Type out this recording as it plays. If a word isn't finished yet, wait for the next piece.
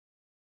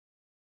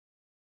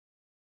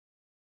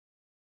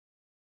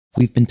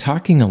We've been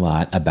talking a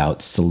lot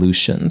about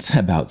solutions,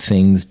 about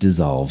things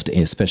dissolved,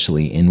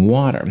 especially in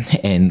water,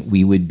 and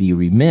we would be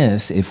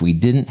remiss if we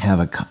didn't have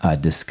a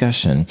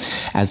discussion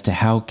as to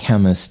how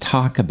chemists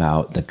talk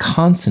about the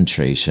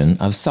concentration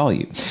of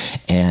solute.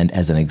 And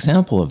as an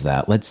example of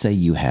that, let's say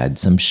you had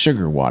some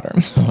sugar water,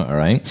 all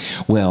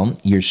right? Well,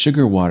 your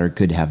sugar water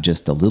could have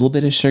just a little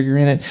bit of sugar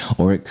in it,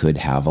 or it could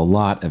have a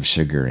lot of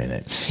sugar in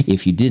it.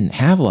 If you didn't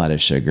have a lot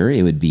of sugar,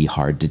 it would be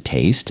hard to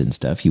taste and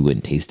stuff. You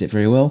wouldn't taste it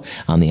very well.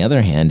 On the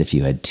other hand, if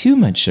you had too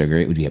much sugar,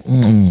 it would be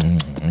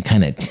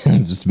kind of,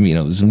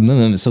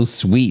 so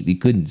sweet you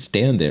couldn't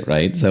stand it,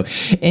 right? So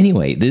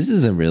anyway, this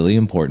is a really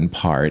important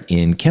part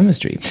in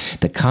chemistry.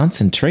 The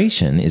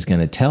concentration is going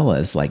to tell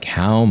us like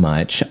how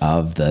much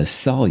of the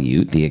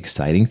solute, the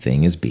exciting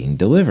thing, is being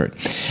delivered.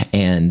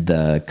 And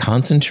the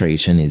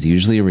concentration is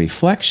usually a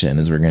reflection,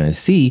 as we're going to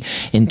see,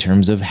 in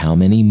terms of how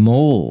many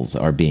moles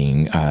are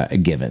being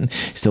given.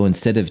 So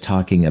instead of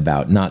talking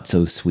about not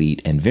so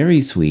sweet and very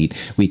sweet,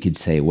 we could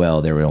say,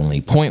 well, there were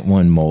only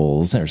 0.1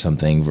 moles or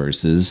something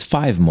versus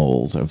 5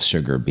 moles of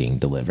sugar being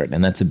delivered,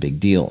 and that's a big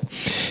deal.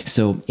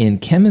 So in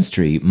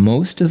chemistry,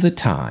 most of the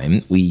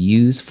time, we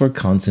use for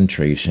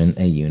concentration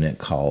a unit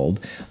called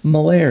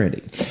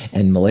molarity.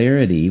 And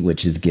molarity,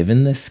 which is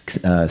given this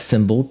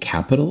symbol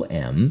capital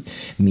M,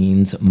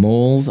 means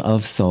moles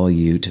of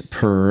solute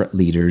per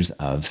liters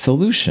of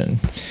solution.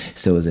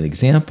 So as an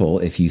example,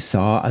 if you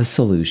saw a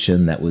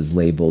solution that was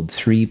labeled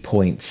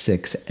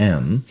 3.6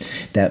 M,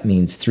 that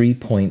means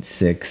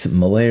 3.6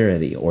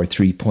 molarity, or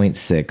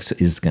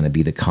 3.6 is going to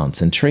be the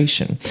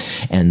concentration.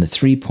 And the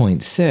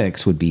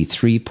 3.6 would be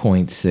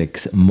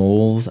 3.6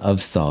 moles of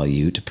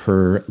solute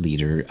per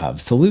liter of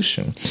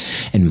solution.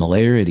 And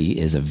molarity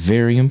is a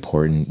very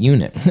important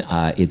unit.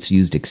 It's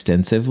used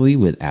extensively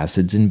with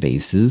acids and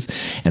bases,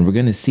 and we're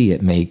going to see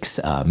it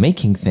makes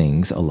making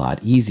things a lot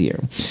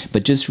easier.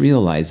 But just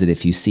realize that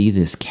if you see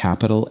this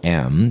capital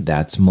M,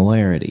 that's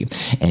molarity.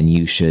 And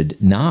you should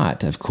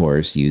not, of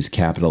course, use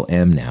capital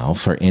M now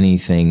for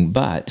anything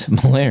but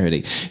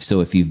molarity.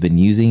 So if you've been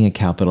using a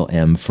capital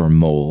M for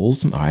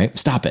moles, all right,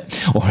 stop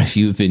it. Or if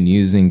you've been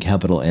using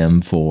capital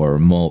M for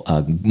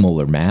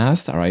molar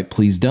mass, all right,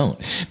 please don't,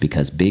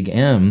 because big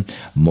M,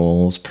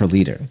 moles per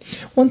liter.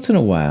 Once in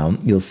a while,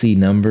 you'll see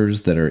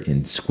numbers that are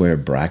in square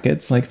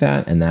brackets like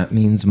that, and that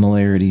means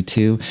molarity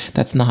too.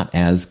 That's not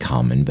as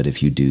common, but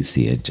if you do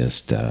see it,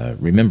 just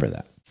remember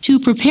that. To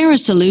prepare a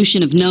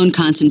solution of known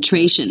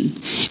concentration,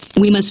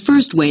 we must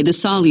first weigh the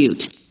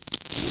solute.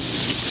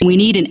 We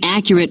need an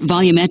accurate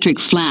volumetric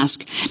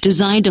flask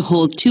designed to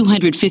hold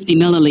 250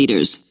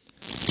 milliliters.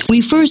 We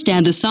first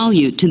add the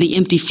solute to the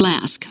empty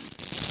flask.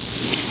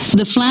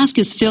 The flask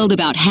is filled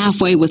about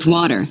halfway with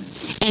water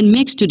and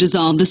mixed to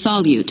dissolve the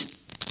solute.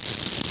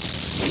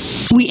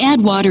 We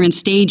add water in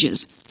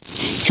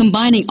stages.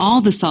 Combining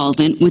all the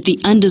solvent with the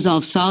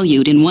undissolved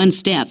solute in one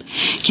step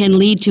can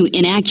lead to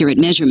inaccurate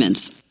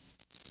measurements.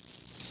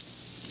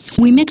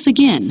 We mix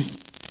again.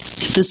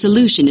 The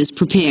solution is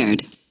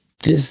prepared.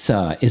 This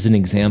is an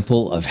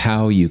example of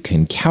how you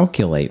can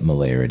calculate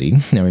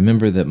molarity. Now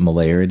remember that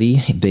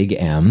molarity, big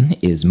M,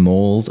 is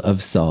moles of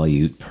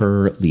solute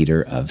per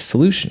liter of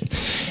solution.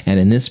 And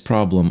in this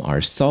problem, our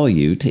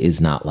solute is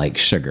not like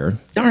sugar.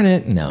 Darn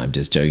it. No, I'm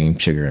just joking.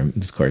 Sugar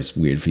is, of course,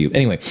 weird for you.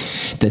 Anyway,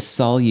 the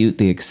solute,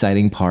 the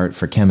exciting part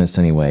for chemists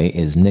anyway,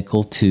 is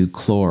nickel 2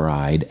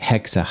 chloride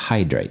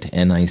hexahydrate,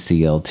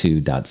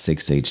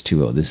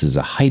 NiCl2.6H2O. This is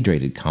a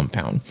hydrated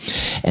compound.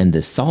 And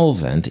the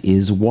solvent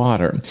is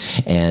water.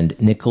 And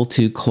nickel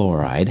 2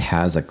 chloride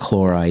has a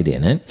chloride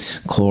in it.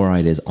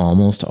 Chloride is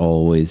almost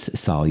always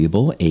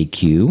soluble,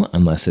 AQ,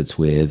 unless it's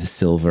with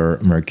silver,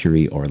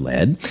 mercury, or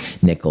lead.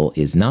 Nickel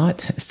is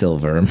not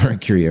silver,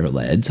 mercury, or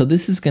lead, so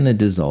this is going to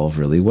dissolve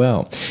really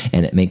well.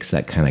 And it makes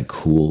that kind of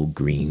cool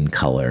green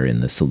color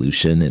in the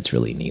solution. It's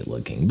really neat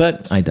looking,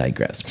 but I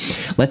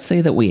digress. Let's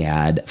say that we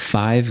add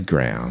 5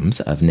 grams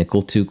of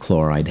nickel 2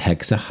 chloride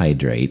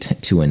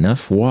hexahydrate to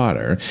enough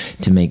water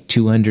to make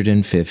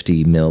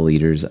 250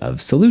 milliliters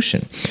of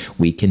solution.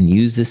 We can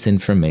use this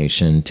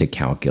information to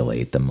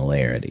calculate the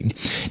molarity.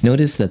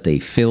 Notice that they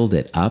filled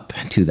it up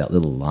to that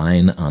little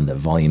line on the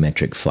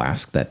volumetric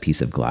flask, that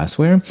piece of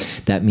glassware.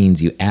 That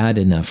means you add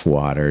enough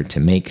water to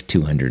make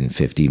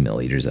 250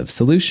 milliliters of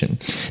solution.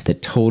 The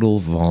total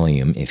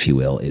volume, if you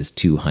will, is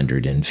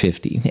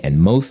 250. And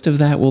most of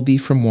that will be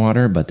from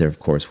water, but there, of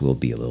course, will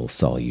be a little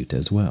solute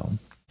as well.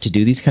 To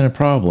do these kind of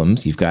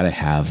problems, you've got to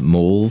have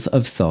moles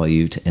of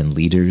solute and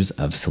liters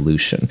of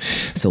solution.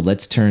 So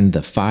let's turn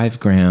the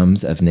 5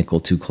 grams of nickel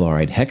 2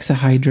 chloride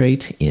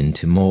hexahydrate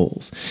into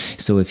moles.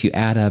 So if you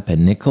add up a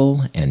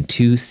nickel and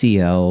 2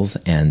 Cls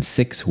and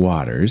 6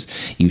 waters,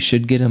 you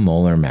should get a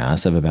molar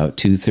mass of about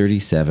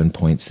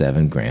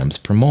 237.7 grams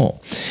per mole.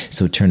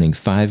 So turning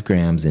 5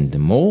 grams into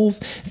moles,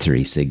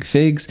 3 sig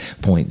figs,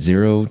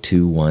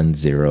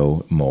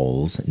 0.0210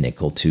 moles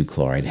nickel 2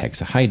 chloride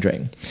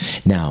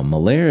hexahydrate. Now,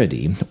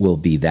 molarity will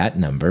be that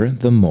number,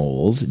 the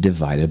moles,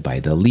 divided by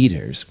the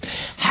liters.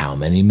 How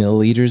many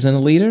milliliters in a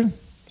liter?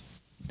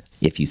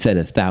 If you said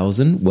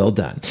 1,000, well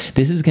done.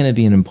 This is going to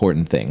be an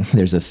important thing.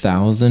 There's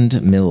 1,000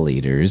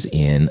 milliliters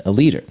in a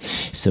liter.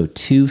 So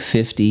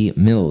 250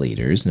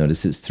 milliliters,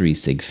 notice it's 3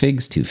 sig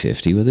figs,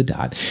 250 with a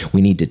dot.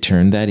 We need to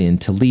turn that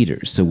into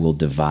liters. So we'll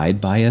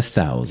divide by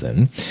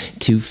 1,000.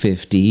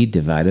 250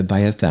 divided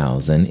by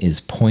 1,000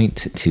 is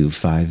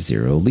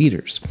 0.250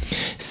 liters.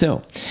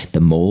 So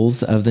the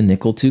moles of the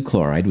nickel 2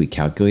 chloride we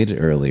calculated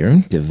earlier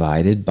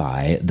divided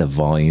by the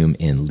volume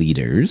in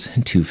liters.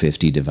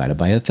 250 divided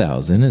by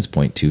 1,000 is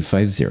 0.250.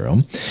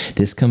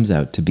 This comes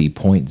out to be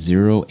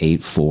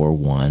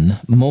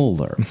 0.0841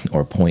 molar,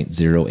 or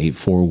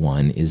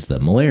 0.0841 is the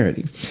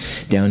molarity.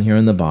 Down here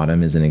on the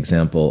bottom is an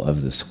example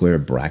of the square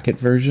bracket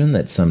version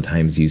that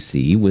sometimes you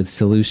see with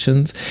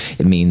solutions.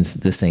 It means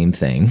the same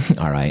thing,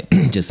 all right?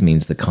 It just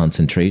means the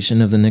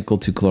concentration of the nickel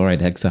 2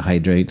 chloride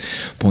hexahydrate,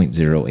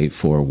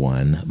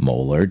 0.0841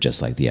 molar,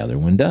 just like the other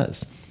one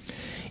does.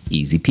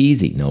 Easy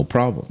peasy, no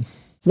problem.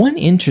 One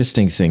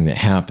interesting thing that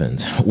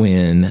happens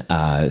when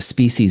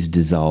species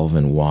dissolve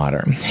in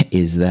water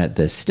is that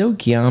the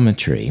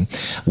stoichiometry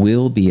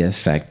will be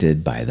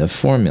affected by the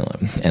formula.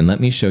 And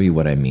let me show you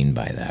what I mean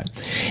by that.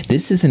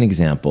 This is an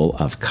example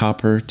of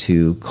copper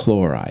 2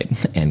 chloride.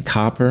 And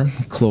copper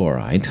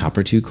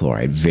 2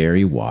 chloride,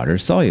 very water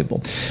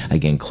soluble.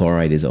 Again,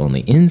 chloride is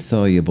only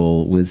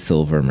insoluble with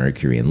silver,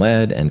 mercury, and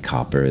lead, and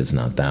copper is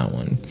not that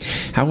one.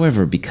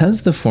 However,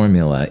 because the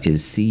formula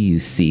is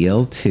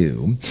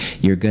CuCl2,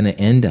 you're going to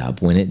end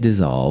up when it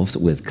dissolves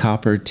with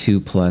copper 2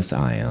 plus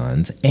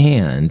ions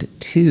and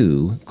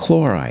 2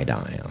 chloride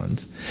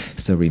ions.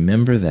 So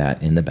remember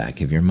that in the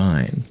back of your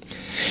mind.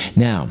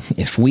 Now,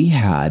 if we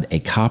had a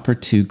copper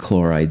 2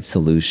 chloride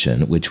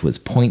solution which was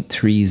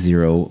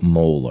 0.30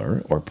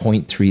 molar or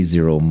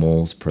 0.30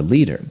 moles per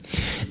liter,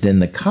 then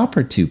the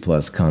copper 2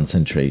 plus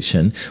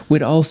concentration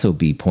would also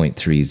be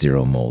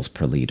 0.30 moles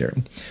per liter.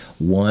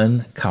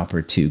 1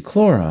 copper 2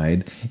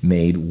 chloride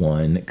made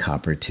 1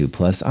 copper 2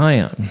 plus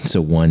ion.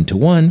 So 1 to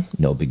 1,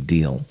 no big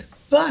deal.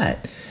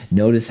 But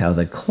notice how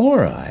the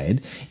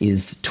chloride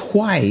is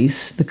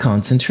twice the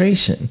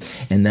concentration,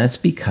 and that's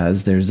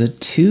because there's a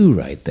 2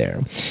 right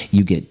there.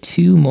 You get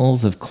 2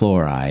 moles of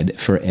chloride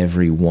for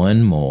every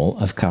 1 mole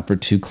of copper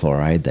 2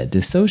 chloride that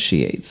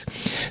dissociates.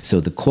 So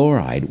the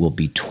chloride will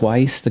be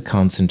twice the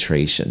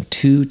concentration,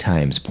 2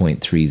 times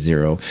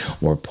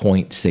 0.30 or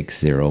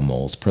 0.60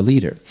 moles per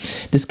liter.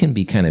 This can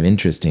be kind of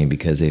interesting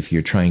because if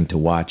you're trying to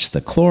watch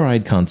the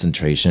chloride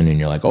concentration and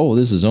you're like, oh,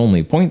 this is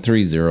only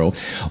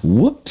 0.30,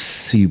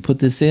 whoops, so you put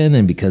this in,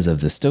 and because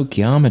of the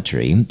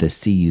stoichiometry, the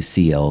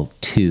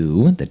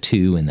CuCl2, the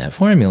 2 in that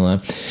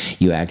formula,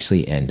 you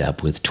actually end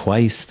up with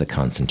twice the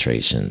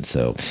concentration.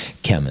 So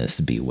chemists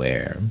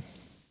beware.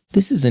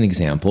 This is an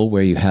example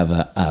where you have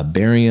a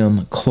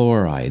barium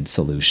chloride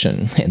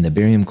solution, and the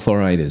barium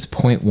chloride is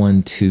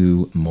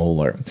 0.12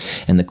 molar.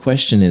 And the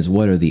question is,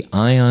 what are the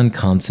ion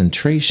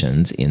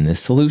concentrations in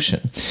this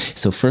solution?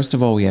 So first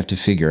of all, we have to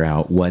figure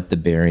out what the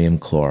barium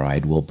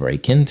chloride will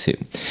break into.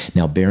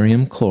 Now,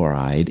 barium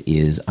chloride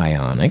is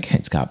ionic.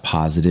 It's got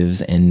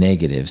positives and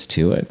negatives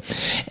to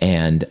it.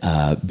 And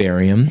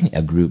barium,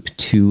 a group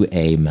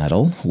 2A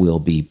metal, will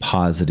be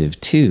positive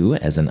 2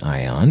 as an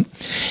ion.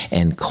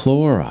 And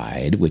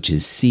chloride, which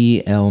is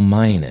Cl-,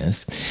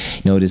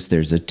 notice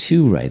there's a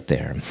 2 right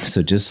there.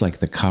 So just like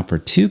the copper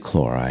 2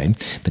 chloride,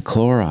 the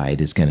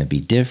chloride is going to be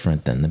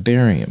different than the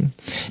barium.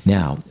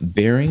 Now,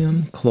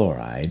 barium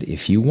chloride,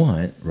 if you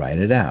want, write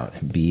it out.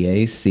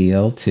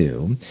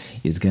 BaCl2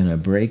 is going to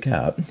break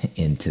up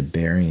into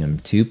barium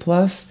 2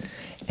 plus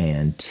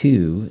and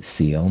 2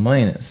 Cl-.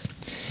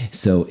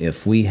 So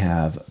if we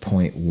have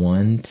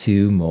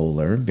 0.12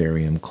 molar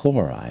barium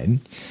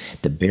chloride,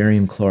 the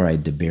barium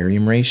chloride to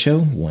barium ratio,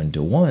 1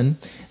 to 1,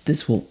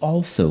 this will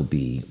also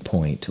be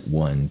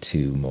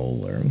 0.12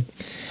 molar.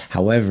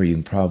 However, you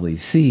can probably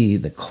see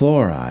the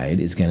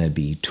chloride is going to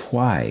be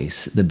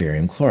twice the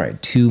barium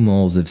chloride, 2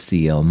 moles of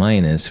Cl-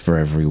 for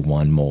every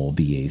 1 mole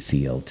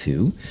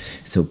BaCl2.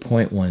 So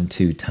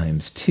 0.12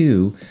 times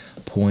 2,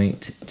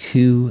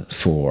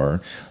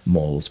 0.24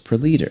 moles per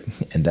liter.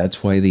 And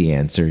that's why the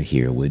answer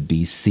here would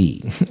be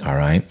C. All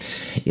right.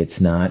 It's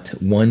not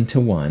 1 to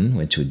 1,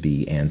 which would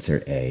be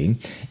answer A.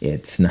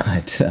 It's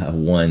not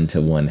 1 to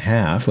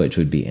 1/2, which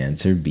would be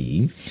answer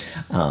B.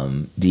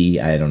 D,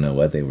 I don't know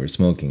what they were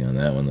smoking on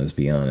that one, let's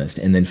be honest.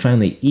 And then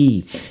finally,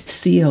 E,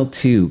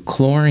 Cl2.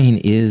 Chlorine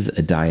is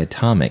a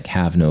diatomic.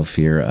 Have no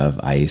fear of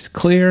ice.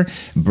 Clear,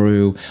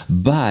 brew,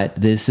 but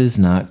this is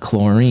not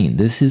chlorine.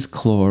 This is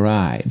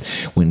chloride.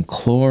 When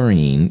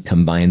chlorine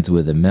combines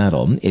with a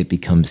metal, it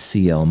becomes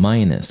Cl-,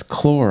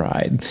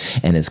 chloride.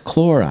 And as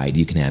chloride,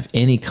 you can have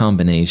any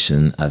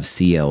combination of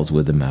Cl's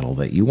with a metal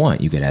that you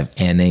want. You could have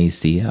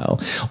NaCl,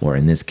 or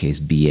in this case,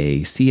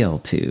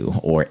 BaCl2,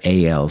 or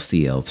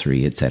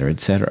AlCl3, etc.,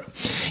 etc.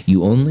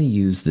 You only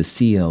use the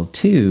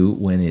Cl2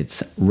 when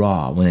it's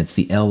raw, when it's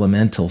the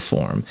elemental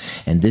form.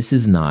 And this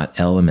is not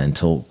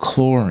elemental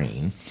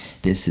chlorine.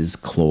 This is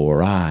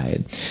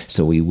chloride.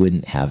 So we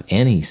wouldn't have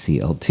any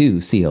Cl2.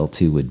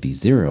 Cl2 would be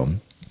 0.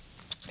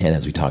 And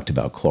as we talked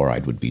about,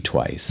 chloride would be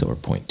twice, or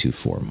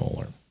 0.24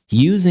 molar.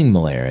 Using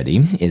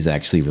molarity is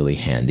actually really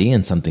handy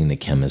and something the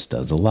chemist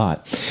does a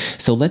lot.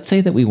 So let's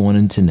say that we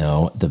wanted to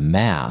know the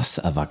mass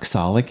of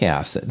oxalic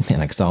acid,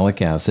 and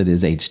oxalic acid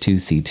is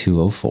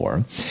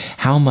H2C2O4.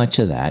 How much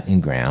of that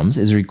in grams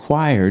is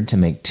required to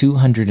make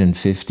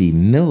 250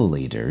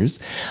 milliliters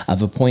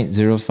of a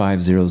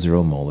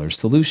 0.0500 molar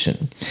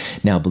solution?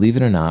 Now, believe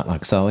it or not,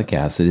 oxalic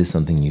acid is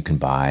something you can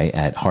buy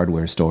at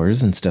hardware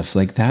stores and stuff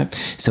like that.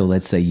 So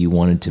let's say you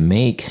wanted to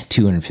make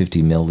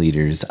 250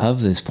 milliliters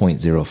of this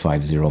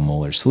 0.050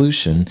 molar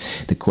solution.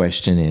 The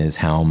question is,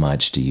 how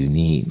much do you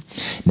need?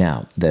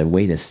 Now, the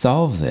way to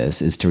solve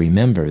this is to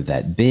remember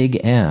that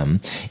big M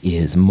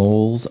is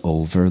moles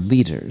over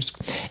liters.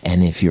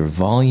 And if your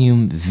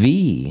volume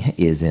V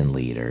is in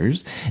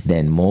liters,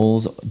 then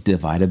moles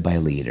divided by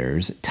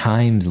liters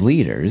times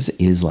liters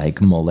is like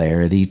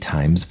molarity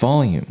times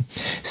volume.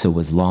 So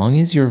as long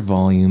as your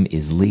volume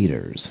is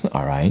liters,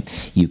 all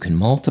right, you can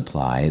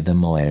multiply the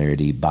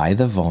molarity by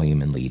the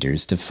volume in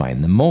liters to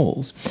find the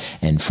moles.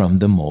 And from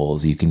the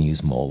moles, you can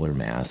use molar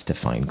mass to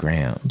find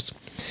grams.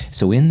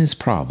 So in this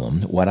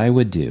problem, what I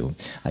would do,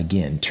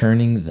 again,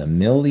 turning the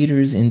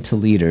milliliters into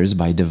liters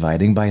by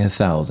dividing by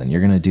 1,000.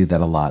 You're going to do that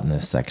a lot in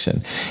this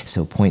section.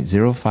 So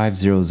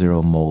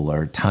 0.0500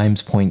 molar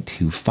times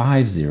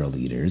 0.250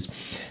 liters.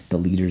 The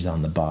liters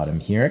on the bottom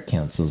here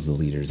cancels the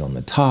liters on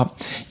the top.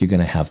 You're going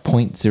to have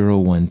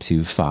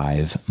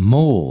 0.0125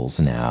 moles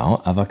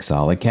now of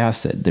oxalic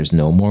acid. There's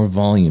no more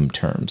volume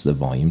terms. The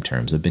volume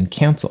terms have been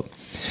canceled.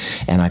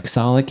 And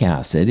oxalic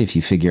acid, if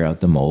you figure out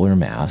the molar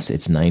mass,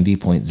 it's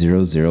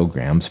 90.00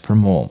 grams per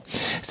mole.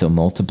 So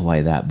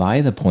multiply that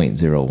by the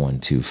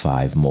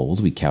 0.0125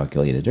 moles we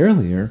calculated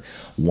earlier,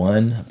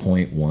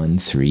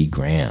 1.13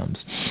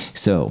 grams.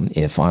 So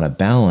if on a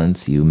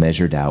balance you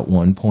measured out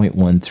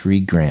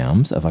 1.13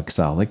 grams of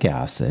oxalic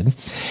acid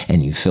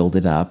and you filled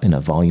it up in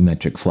a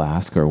volumetric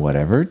flask or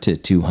whatever to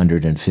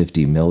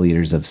 250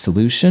 milliliters of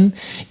solution,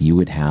 you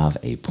would have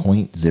a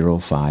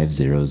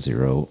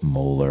 0.0500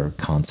 molar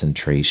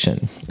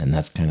concentration. And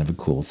that's kind of a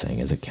cool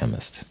thing as a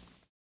chemist.